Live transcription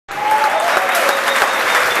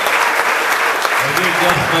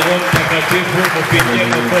na Roho Mtakatifu kupitia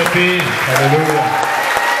makofi. Haleluya.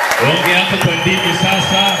 Ongea hapo kwa ndimi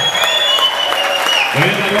sasa. Wewe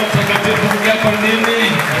na Roho Mtakatifu ongea kwa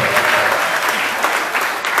ndimi.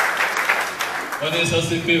 Bwana Yesu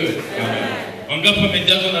asifiwe. Amen. Wangapi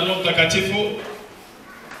wamejazwa na Roho Mtakatifu?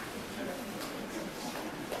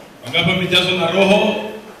 Wangapi wamejazwa na Roho?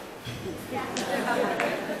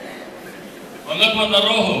 Wangapi wana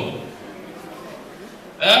Roho?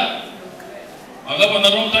 Wangapi wana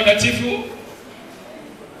Roho Mtakatifu?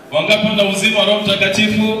 Wangapi wana uzima wa Roho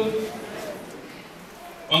Mtakatifu?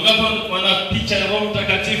 Wangapi wana picha ya Roho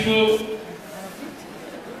Mtakatifu?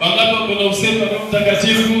 Wangapi wana usemi wa Roho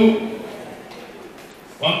Mtakatifu?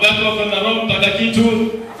 Wangapi wana Roho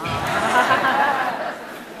Mtakatifu?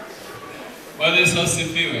 Bwana Yesu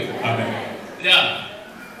asifiwe. Amen.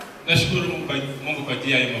 Nashukuru Mungu kwa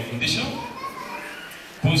ajili ya mafundisho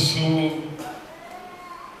kuhusu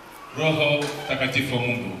Roho Mtakatifu wa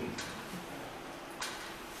Mungu.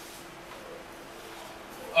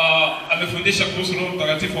 Amefundisha kuhusu Roho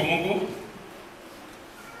Mtakatifu wa Mungu.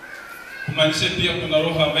 Kumaanisha pia kuna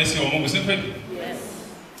roho ambaye si wa Mungu, si kweli? Yes.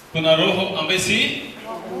 Kuna roho ambaye si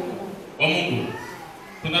wa Mungu.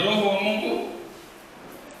 Kuna roho wa Mungu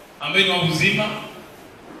ambaye ni wa uzima,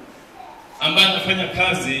 ambaye anafanya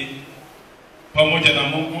kazi pamoja na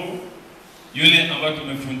Mungu, yule ambaye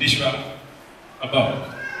tumefundishwa about.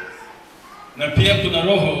 Na pia kuna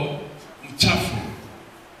roho mchafu,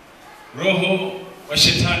 roho wa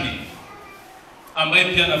shetani, ambaye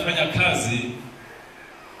pia anafanya kazi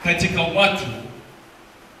katika watu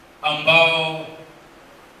ambao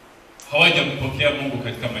hawajampokea Mungu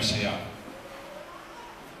katika maisha yao.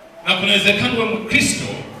 Na kuna uwezekano wa Mkristo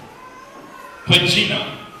kwa jina,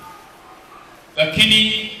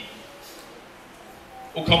 lakini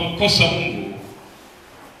ukamkosa Mungu,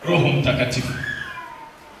 Roho Mtakatifu.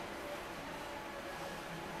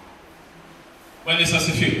 Bwana Yesu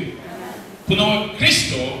asifiwe. Kuna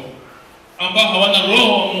Wakristo ambao hawana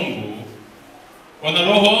roho wa Mungu, wana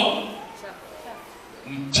roho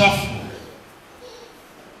mchafu,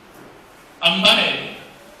 ambaye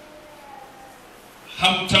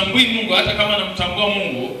hamtambui Mungu. Hata kama anamtambua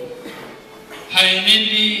Mungu,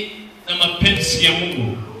 haenendi na mapenzi ya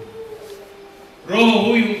Mungu. Roho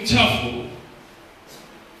huyu mchafu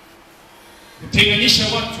hutenganisha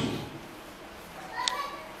watu,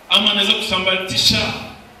 ama anaweza kusambaratisha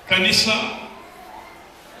kanisa,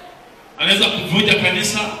 anaweza kuvunja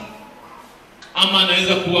kanisa, ama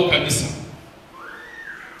anaweza kuua kanisa.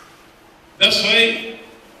 That's why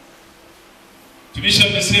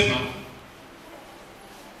tumesema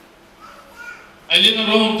aliye na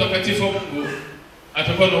Roho Mtakatifu wa Mungu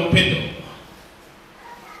atakuwa na upendo,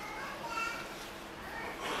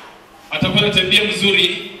 atakuwa na tabia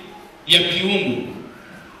nzuri ya kiungu,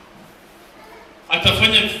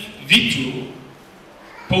 atafanya vitu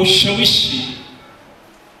kwa ushawishi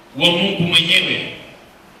wa Mungu mwenyewe.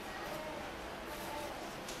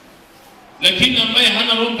 Lakini ambaye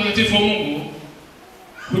hana Roho Mtakatifu wa Mungu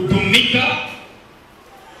hutumika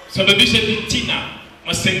sababisha fitina,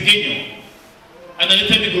 masengenyo,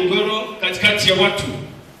 analeta migogoro katikati ya watu.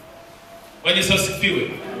 Bwana Yesu asifiwe.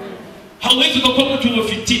 Hawezi kuwa mtu wa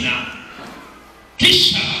fitina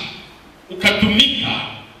kisha ukatumika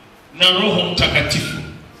na Roho Mtakatifu.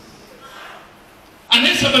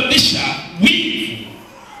 Anasababisha wivu,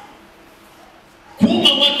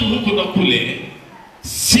 kuuma watu huko na kule.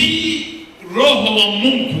 Si Roho wa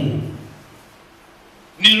Mungu,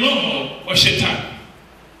 ni roho wa shetani.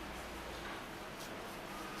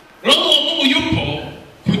 Roho wa Mungu yupo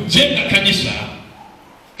kujenga kanisa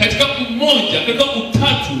katika umoja, katika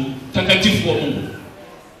utatu takatifu wa Mungu.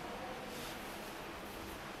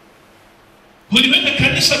 Huliweka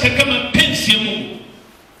kanisa katika mapenzi ya Mungu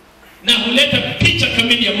na huleta picha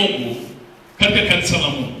kamili ya Mungu katika kanisa la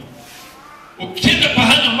Mungu. Ukienda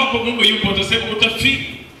pahali ambapo Mungu yupo, utasema, utafeel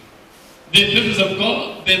the presence of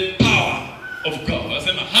God, the power of God.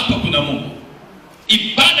 Unasema hapa kuna Mungu.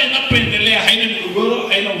 Ibada inapoendelea haina migogoro,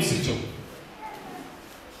 haina uzito.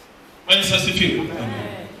 Bwana Yesu asifiwe.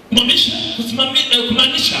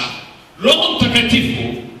 Kumaanisha Roho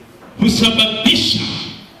Mtakatifu husababisha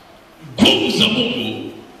nguvu za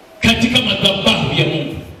Mungu katika madhabahu ya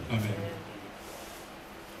Mungu. Amen.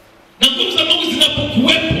 Na nguvu za Mungu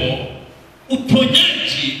zinapokuwepo,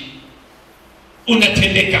 uponyaji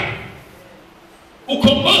unatendeka,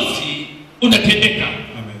 ukombozi unatendeka.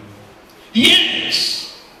 Amen. Yes,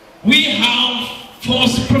 we have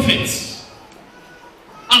false prophets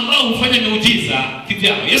ambao hufanya miujiza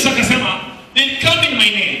kivyao. Yesu akasema, they come in my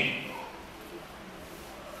name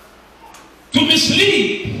to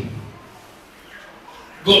mislead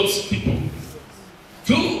God's people.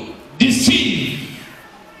 to deceive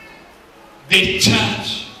the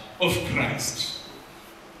church of Christ.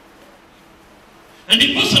 Na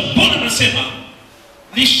ndiposa Bwana anasema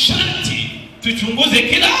ni sharti tuchunguze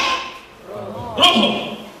kila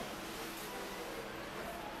roho.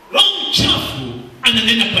 Roho mchafu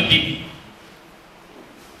ananena kwa dini.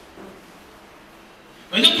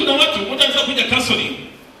 Unajua kuna watu wanaweza kuja counseling,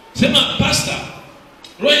 sema pastor,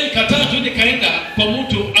 roho nikataa tuende kaenda kwa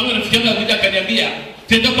mtu au rafiki yangu akuja akaniambia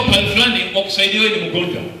tenda kwa pale fulani kwa kusaidia wewe ni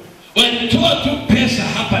mgonjwa. Walitoa tu pesa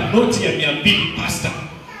hapa noti ya 200 pastor.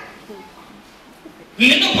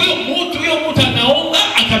 Nilienda kwa huyo mtu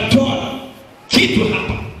anaomba akatoa kitu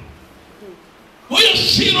hapa. Huyo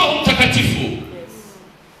si Roho Mtakatifu.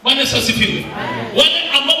 Bwana asifiwe. Wale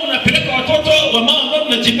ambao mnapeleka watoto, wamama ambao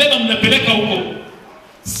mnajibeba mnapeleka huko,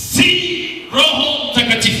 si Roho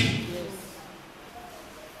Mtakatifu.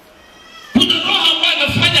 Kuna roho ambaye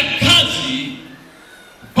anafanya kazi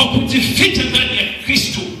kwa kujificha ndani ya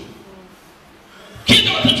Kristo.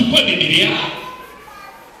 Kila watachukua Biblia,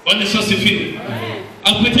 Bwana asifiwe,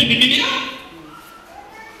 akupe Biblia,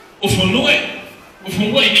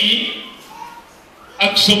 ufungue nini,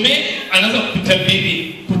 akusomee, anaanza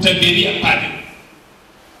kutabiria pale.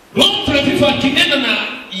 Roho Mtakatifu akinena na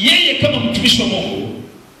yeye kama mtumishi wa Mungu,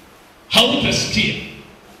 hautasikia.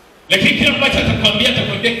 Lakini kile ambacho atakwambia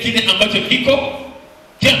kile ambacho kiko,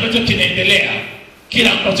 kile ambacho kinaendelea, kile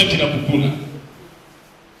ambacho kinakukula.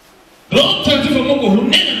 Roho Mtakatifu wa Mungu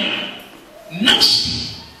hunena na nafsi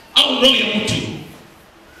au roho ya mtu.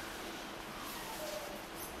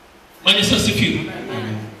 Bwana asifiwe.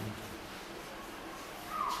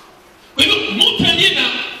 Kwa hivyo mtu aliye na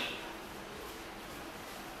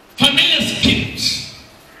familiar spirit,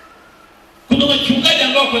 kuna wachungaji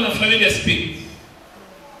ambao wako na familiar spirit.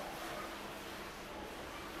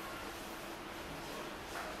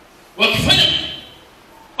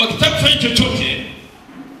 Wakitaka kufanya chochote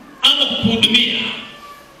ama kukuhudumia,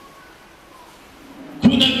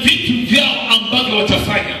 kuna vitu vyao ambavyo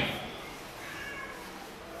watafanya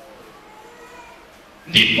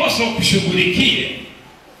ndiposa kushughulikie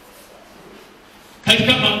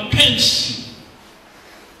katika mapenzi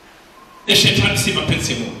ya shetani, si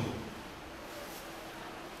mapenzi ya Mungu.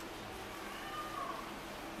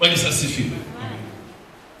 Bwana asifiwe.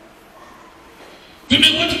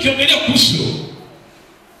 Tumekuwa tukiongelea kuhusu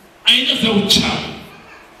aina za uchawi.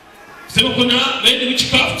 Sema kuna red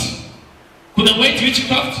witchcraft, kuna white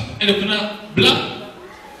witchcraft, na kuna black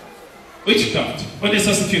witchcraft. Bwana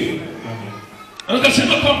asifiwe.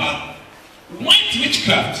 Anasema kwamba white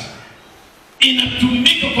witchcraft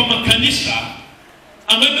inatumika kwa makanisa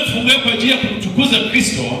ambayo yamefunguliwa kwa ajili ya kumtukuza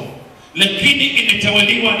Kristo, lakini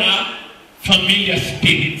imetawaliwa na familiar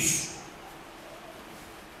spirits.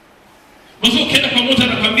 Mwanzo ukienda kwa mtu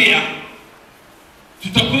anakuambia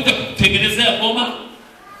tutakuja kutengenezea boma,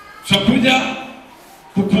 tutakuja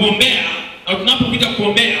kukuombea, na tunapokuja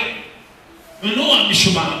kuombea nunua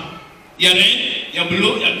mishumaa ya red, ya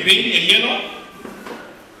blue, ya green, ya yellow.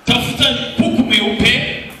 Tafuta kuku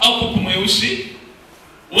mweupe au kuku mweusi,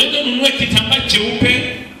 uende ununue kitambaa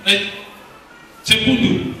cheupe na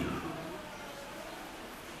chekundu.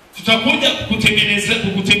 Tutakuja kukutengeneza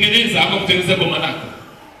au kutengeneza boma lako.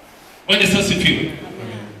 Bwana asifiwe.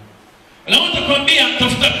 Na utakwambia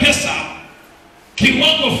tafuta pesa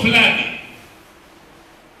kiwango fulani.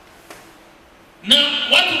 Na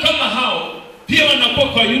watu kama hao pia wanakuwa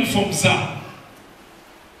kwa uniform zao.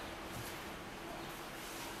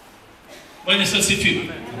 Bwana asifiwe.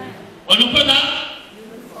 Wanakuwa na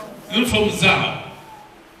uniform zao.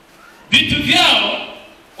 Vitu vyao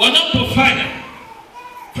wanapofanya.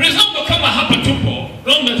 For example, kama hapa tupo,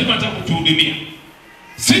 Roho Mtakatifu atakutuhudumia.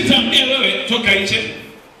 Sitaambia wewe toka nje,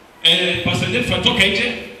 Pastor Jennifer toka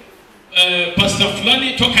nje, Pastor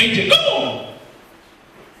fulani toka nje. No!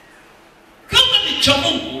 Kama ni cha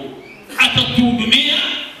Mungu, atakuhudumia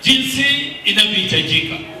jinsi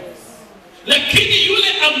inavyohitajika. Lakini yule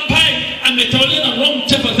ambaye ametawaliwa na Roho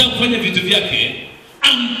Mtakatifu za kufanya vitu vyake,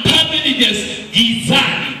 ambaye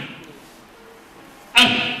gizani,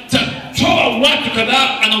 atatoa watu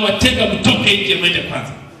kadhaa, anawatenga mtoke nje mwende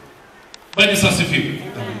kwanza. Bwana asifiwe.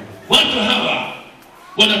 Watu hawa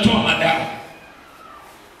wanatoa madawa.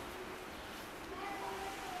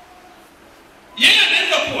 Yeye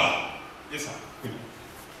anaweza kuwa yes sir.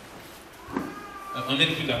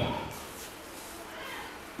 Oneni kida hapo.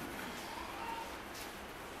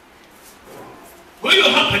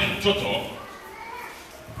 Huyo hapa ni mtoto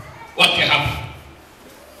wake hapa.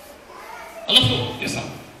 Alafu yes sir.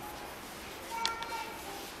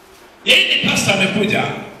 Yeye ni pastor amekuja,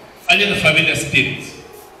 aliye na familia spirit.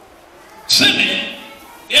 Sema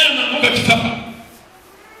yeye anaanguka kifafa.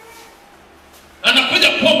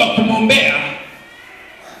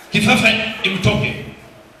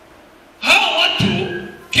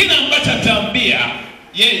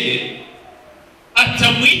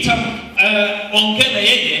 atamuita ongea na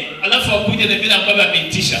yeye, alafu akuje na vile ambavyo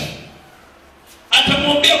ameitisha.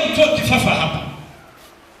 Atamwambia kutoa kifafa hapa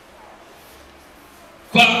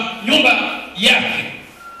kwa nyumba yake,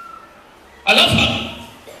 alafu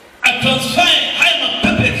atransfer haya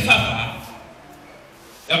mapepe ya kifafa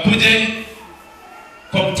yakuje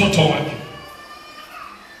kwa mtoto wake.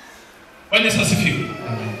 Bwana asifiwe.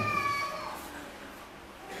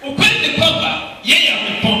 Ukweli ni kwamba yeye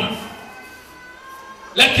amepona,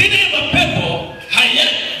 lakini mapepo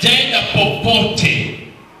hayajaenda popote.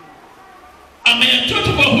 Ameyatoa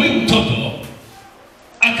kwa huyu mtoto,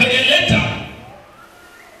 akayeleta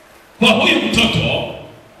kwa huyu mtoto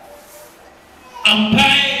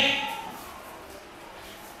ambaye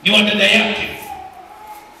ni wa dada yake.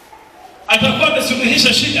 Atakuwa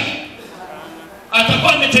amesuluhisha shida,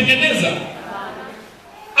 atakuwa ametengeneza.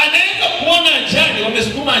 Anaweza kuona ajali,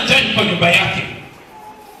 wamesukuma ajali kwa nyumba yake.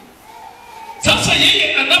 Sasa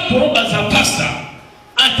yeye anapoomba za pasta,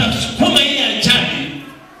 atasukuma hii ajali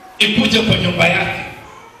ikuje kwa nyumba yake.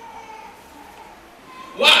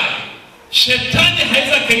 Why? Shetani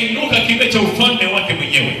haiza kainuka kibe cha ufalme wake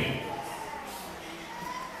mwenyewe.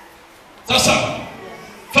 Sasa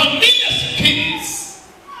familiar spirits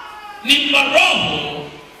ni maroho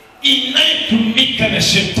inayotumika na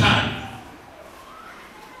shetani.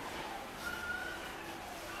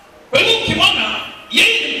 Kwa hiyo ukimwona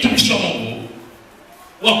yeye ni mtumishi wa Mungu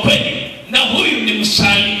wa kweli na huyu ni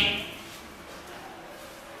msali,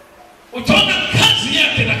 utaona kazi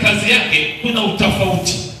yake na kazi yake kuna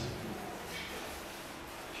utofauti.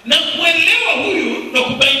 Na kuelewa huyu na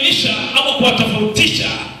kubainisha ama kuwatofautisha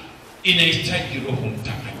inahitaji Roho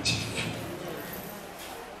Mtakatifu.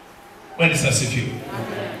 Bwana asifiwe.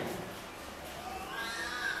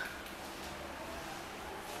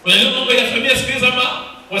 Unaelewa mambo ya familia sikiliza ama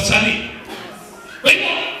wasali. Kwa hivyo,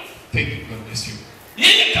 thank you, God bless you.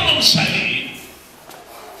 Yeye kama msali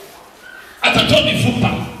atatoa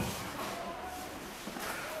mifupa.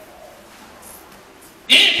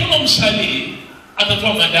 Yeye kama msali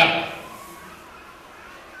atatoa madawa.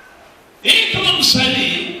 Yeye kama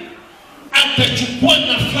msali atachukua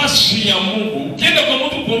nafasi ya Mungu. Ukienda kwa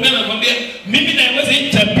mtu kuombea na kwambia mimi naweza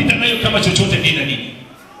itapita nayo kama chochote nina nini.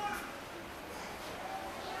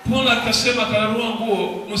 Paulo akasema akararua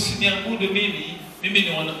nguo, msiniabudu mimi ni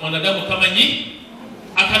mwanadamu kama nyinyi.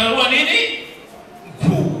 Akararua nini?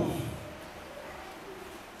 Nguo.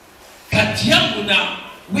 Kati yangu na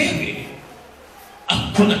wewe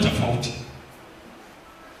hakuna tofauti.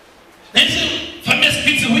 Na hizo familia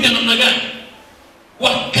spirits huja namna gani?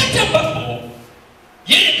 Wakati ambapo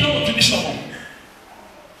yeye kama mtumishi wa Mungu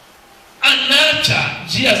anaacha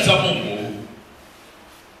njia za Mungu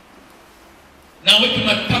na weke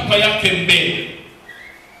matakwa yake mbele,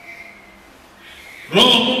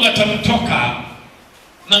 Roho Mungu atamtoka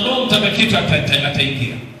na Roho Mtakatifu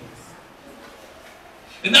ataingia.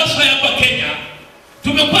 Nasa hapa Kenya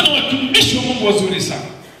tumekuwa na watumishi wa Mungu wazuri sana,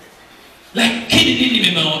 lakini nini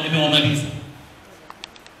nimewamaliza?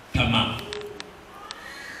 Tamaa.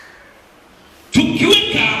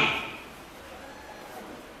 Tukiweka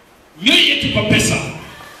mioyo yetu kwa pesa,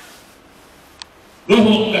 Roho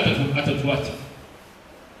Mungu atatuacha.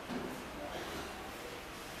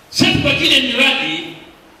 Sasa kwa kile miradi,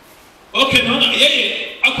 okay, naona yeye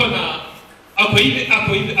ako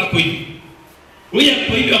hivi.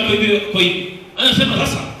 Huyu ako hivi. Anasema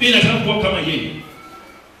sasa, mimi nataka kuwa kama yeye.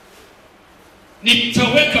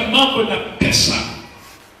 Nitaweka mambo na pesa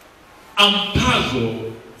ambazo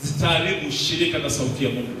zitaharibu ushirika na sauti ya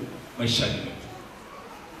Mungu maishani mwetu.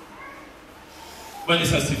 Bwana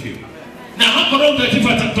asifiwe. Na hapo Roho Mtakatifu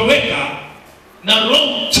atatoweka na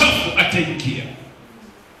roho mchafu ataingia.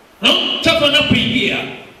 Roho mchafu anapoingia,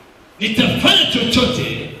 nitafanya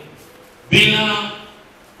chochote bila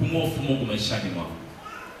kumhofu Mungu maishani mwangu.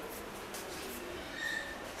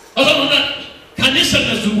 Sasa unaona kanisa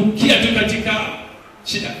linazungukia tu katika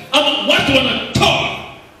shida, ama watu wanatoa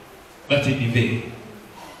but ni vile.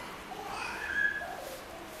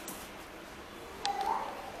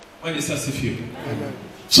 Bwana asifiwe.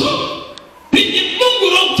 So penye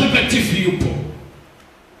Mungu Roho Mtakatifu yupo,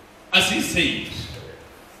 as he said,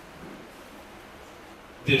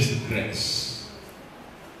 there's grace.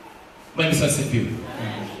 Bwana asifiwe.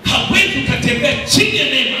 Hawezi kutembea chini ya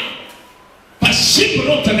neema pasipo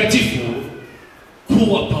Roho Mtakatifu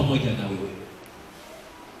kuwa pamoja na wewe.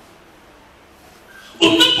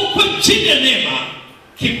 Unapokuwa chini ya neema,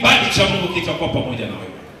 kibali cha Mungu kitakuwa pamoja na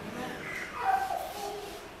wewe.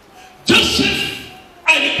 Joseph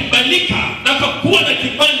alikubalika na akakuwa na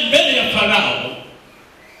kibali mbele ya Farao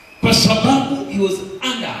kwa sababu he was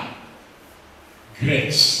under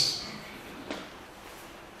grace.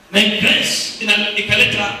 na grace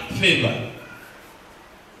ikaleta favor.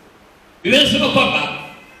 Biblia inasema kwamba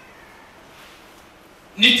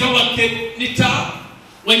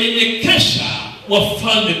nitawanyenyekesha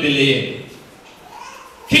wafalme mbele yenu.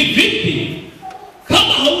 Kivipi?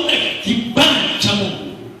 Kama hauna kibali cha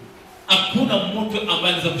Mungu, hakuna mtu ambaye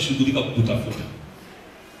anaweza kushughulika kukutafuta.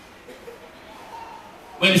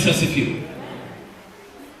 Bwana asifiwe.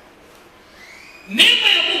 Neema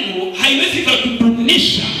ya Mungu haiwezi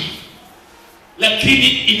kukudunisha, lakini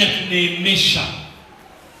inakuneemesha.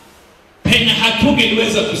 Pena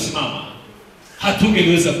hatungeliweza kusimama,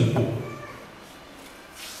 hatungeliweza kukua.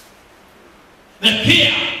 Na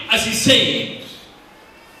pia asisei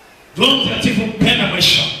Roho Mtakatifu mpenda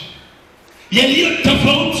maisha yaliyo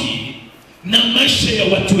tofauti na maisha ya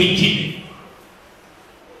watu wengine.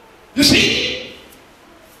 You see,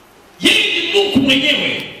 yeye ni Mungu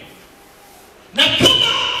mwenyewe, na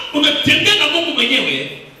kama unatembea na Mungu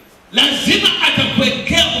mwenyewe, lazima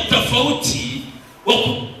atakuwekea utofauti wa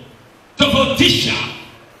kutofautisha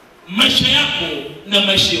maisha yako na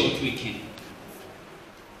maisha ya watu wengine.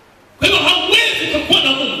 Kwa hivyo hauwezi kuwa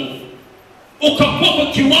na Mungu ukakuwa kwa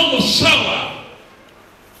kiwango sawa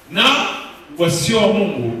na wasio wa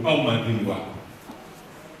Mungu au maadili wako.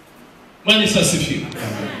 Bwana asifiwe.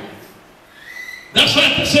 That's why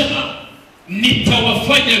akasema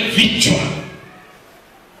nitawafanya vichwa.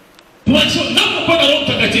 Tuanzo napo kwa Roho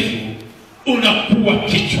Mtakatifu unakuwa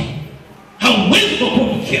kichwa. Hauwezi kuwa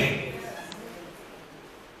mkia.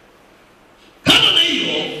 Kama na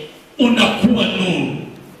hiyo unakuwa nuru.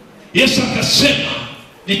 Yesu akasema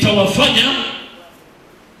nitawafanya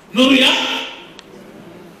nuru ya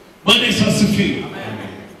Bwana asifiwe.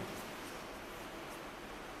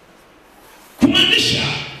 Kumaanisha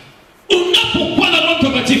unapokuwa na Roho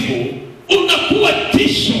Mtakatifu unakuwa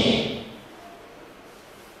tisho,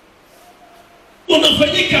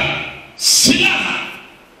 unafanyika silaha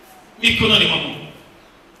mikononi mwa Mungu,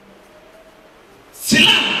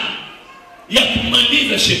 silaha ya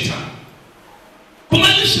kumaliza shetani.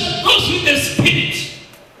 Kumaanisha goes with the spirit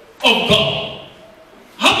of God.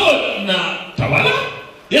 Hapo na tawala.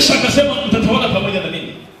 Yesu akasema mtatawala pamoja na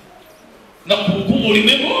mimi na kuhukumu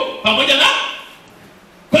ulimwengu pamoja na.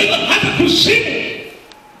 Kwa hivyo hata kuzimu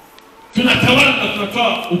tunatawala na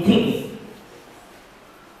tunatoa hukumu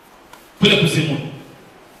kule kuzimu.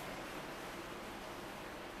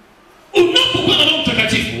 Unapokuwa na Roho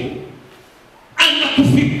Mtakatifu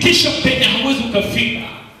anakufikisha penye hauwezi ukafika,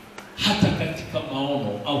 hata katika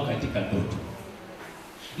maono au katika ndoto,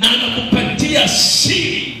 na anakupatia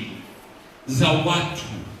siri za watu.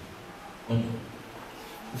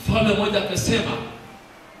 Mfalme mmoja akasema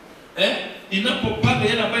inapopanda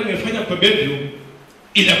yale ambayo imefanya kwa bedroom,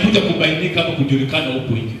 inakuja kubainika au kujulikana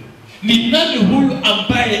huko nje. Ni nani huyu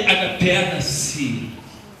ambaye anapeana siri?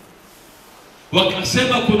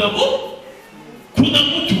 Wakasema kuna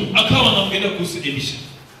mtu akawa anaongelea kuhusu Elisha.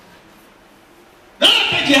 Na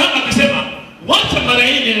akaja akasema wacha mara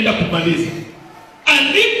hii ninaenda kumaliza.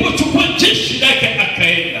 Alipochukua jeshi lake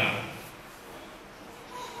akaenda.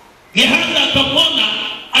 Gehazi akamwona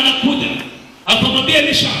anakuja, akamwambia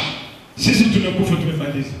Elisha, sisi tumekufa,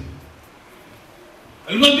 tumemaliza.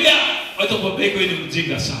 Alimwambia wacha kwa bego, ni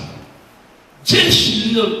mjinga sana. Jeshi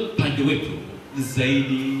lilo pande wetu ni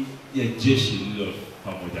zaidi ya jeshi lilo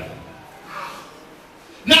pamoja.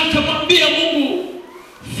 Na akamwambia Mungu,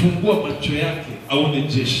 fungua macho yake aone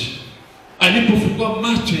jeshi. Alipofungua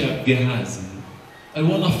macho ya Gehazi,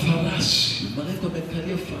 aliona farasi, malaika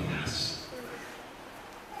wamekalia farasi.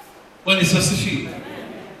 Bwana asifiwe.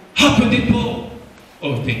 Hapo ndipo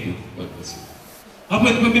thank you God bless you. Hapo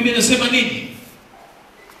ndipo Biblia inasema nini?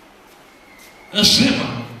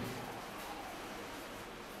 Nasema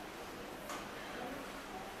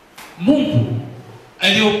Mungu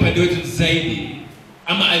aliye upande wetu zaidi,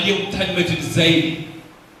 ama aliye utani wetu zaidi,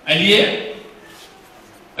 aliye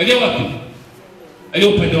wapi?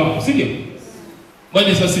 Aliye upande wako, si ndio? Bwana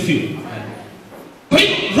asifiwe. Kwa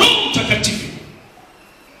hiyo Roho Mtakatifu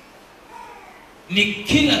ni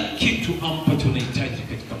kila kitu ambacho unahitaji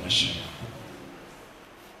katika maisha yako.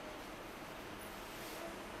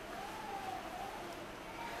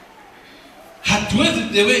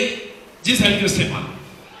 Hatuwezi jinsi alivyosema,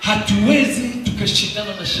 hatuwezi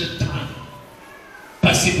tukashindana na shetani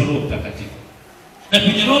pasipo Roho Mtakatifu. Na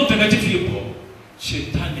kwenye Roho Mtakatifu yupo,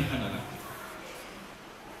 shetani hana nafasi.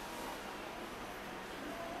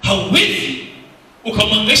 Hauwezi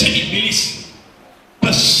ukamwangaisha ibilisi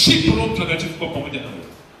pasipo Roho Mtakatifu kwa pamoja na wewe.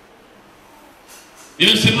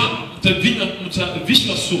 Inasema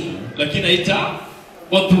mtavishwa sumu lakini haita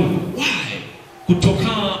wadhuru. Why?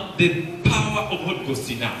 Kutoka the power of Holy Ghost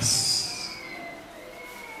in us.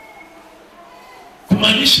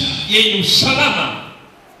 kumaanisha yeye usalama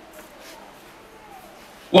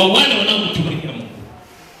wa wale wanaomtumainia Mungu.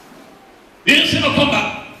 Inasema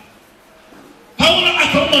kwamba Paulo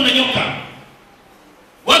akaumwa na nyoka.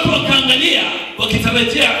 Watu wakaangalia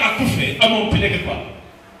wakitarajia akufe ama umpeleke kwa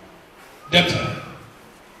daktari.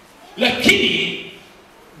 Lakini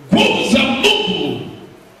nguvu za Mungu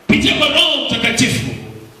kupitia kwa Roho Mtakatifu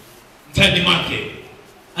ndani mwake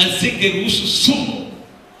asingeruhusu sumu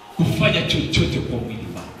kufanya chochote kwa mwili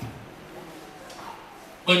wake.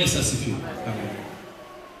 Bwana asifiwe.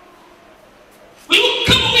 Wewe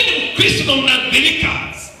kama wewe ni Mkristo na unaadhirika,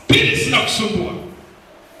 spirits na kusumbua,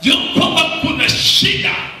 jua kwamba kuna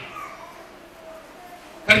shida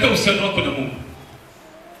katika uhusiano wako na Mungu.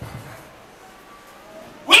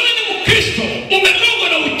 Wewe ni Mkristo, umerogwa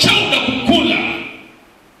na uchawi na kukula,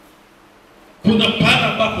 kuna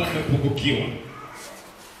pala ambapo umepungukiwa.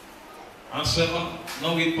 Anasema,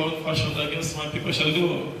 no weapon fashioned against my people shall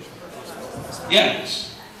do. Yes.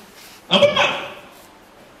 Naomba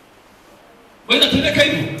wewe unatendeka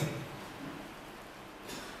hivyo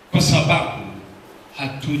kwa sababu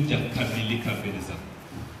hatujakamilika mbele za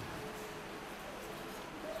Mungu.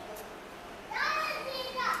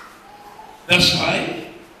 That's why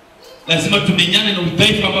lazima tumenyane na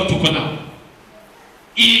udhaifu ambao tuko nao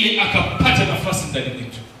ili akapata nafasi ndani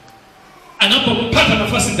mwetu. Anapopata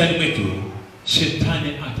nafasi ndani mwetu, shetani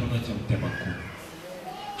ataona cha mtema kuu.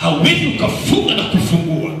 Hawezi ukafunga na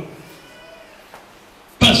kufungua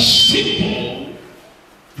pasipo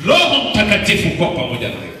Roho Mtakatifu kwa pamoja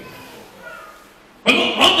na wewe. Kwa hiyo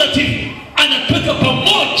Roho Mtakatifu anatoka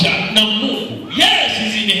pamoja na Mungu. Yes,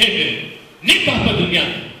 he's in heaven. Niko hapa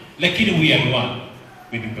duniani, lakini we are one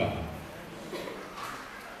with God.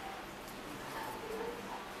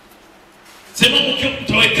 Sema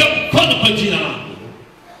mtaweka mkono kwa jina langu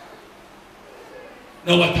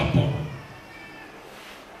na watapona.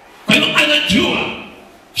 Kwa hiyo anajua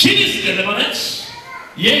shida zinazomanasi.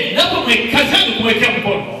 Yeye napo mwekazani kumwekea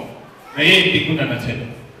mkono na yeye mbinguni anatenda.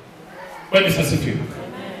 Bwana asifiwe.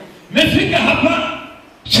 Nimefika hapa,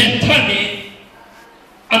 shetani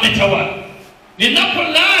ametawala.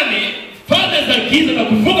 Ninapolaani falme za giza na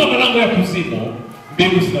kufunga malango ya kuzimu,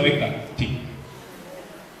 mbingu zinaweka tiki.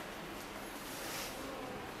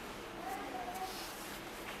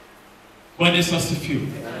 Bwana asifiwe.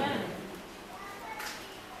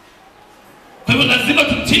 Kwa hivyo lazima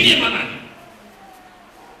tutilie maanani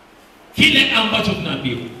kile ambacho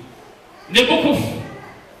tunaambiwa. Nebokufu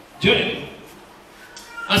Joel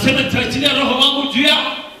asema nitaachilia roho wangu juu ya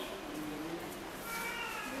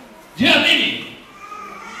nini?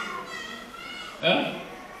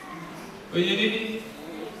 Wenye nini?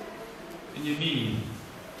 Wenye nini?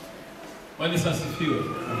 Bwana asifiwe.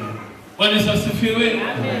 Bwana asifiwe.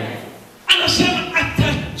 Anasema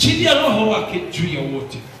ataachilia roho wake juu ya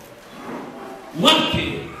wote.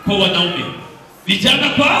 Wake kwa wanaume, vijana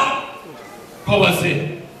kwa wazee.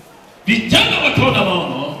 Vijana wataona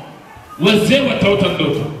maono, wazee wataota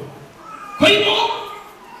ndoto. Kwa hivyo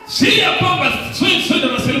si ya kwamba sote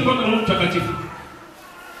tunasema na Roho Mtakatifu.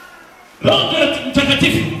 Roho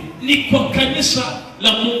Mtakatifu ni kwa kanisa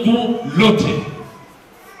la Mungu lote.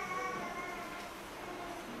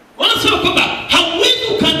 Wanasema kwamba hawezi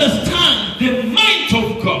understand the mind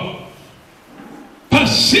of God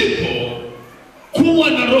pasipo kuwa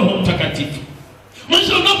na Roho Mtakatifu.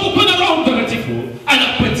 Mwisho unapokuwa na Roho Mtakatifu,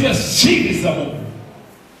 anakupatia siri za Mungu.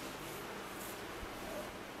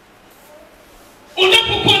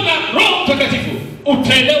 Unapokuwa na Roho Mtakatifu,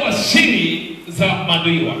 utaelewa siri za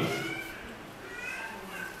maadui wako.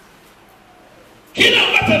 Kila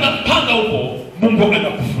ambacho anapanga huko, Mungu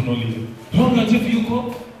anakufunulia. Roho Mtakatifu yuko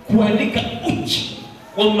kualika uchi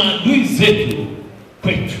wa maadui zetu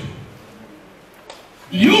kwetu.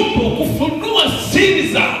 Yupo kufunua siri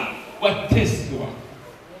za watesi wako.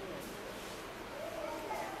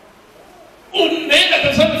 Unaenda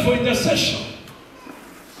kanisani for intercession,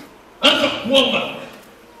 anza kuomba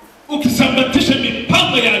ukisambatisha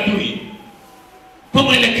mipango ya adui kwa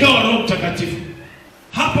mwelekeo wa Roho Mtakatifu.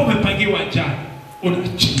 Hapo umepangiwa ajali,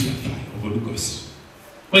 unaachilia fire of Holy Ghost.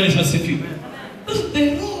 Bwana asifiwe. That's the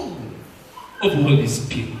role of Holy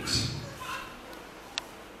Spirit.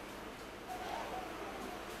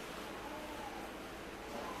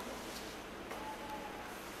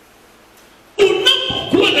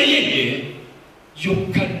 Unapokuwa na yeye, you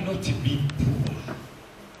cannot be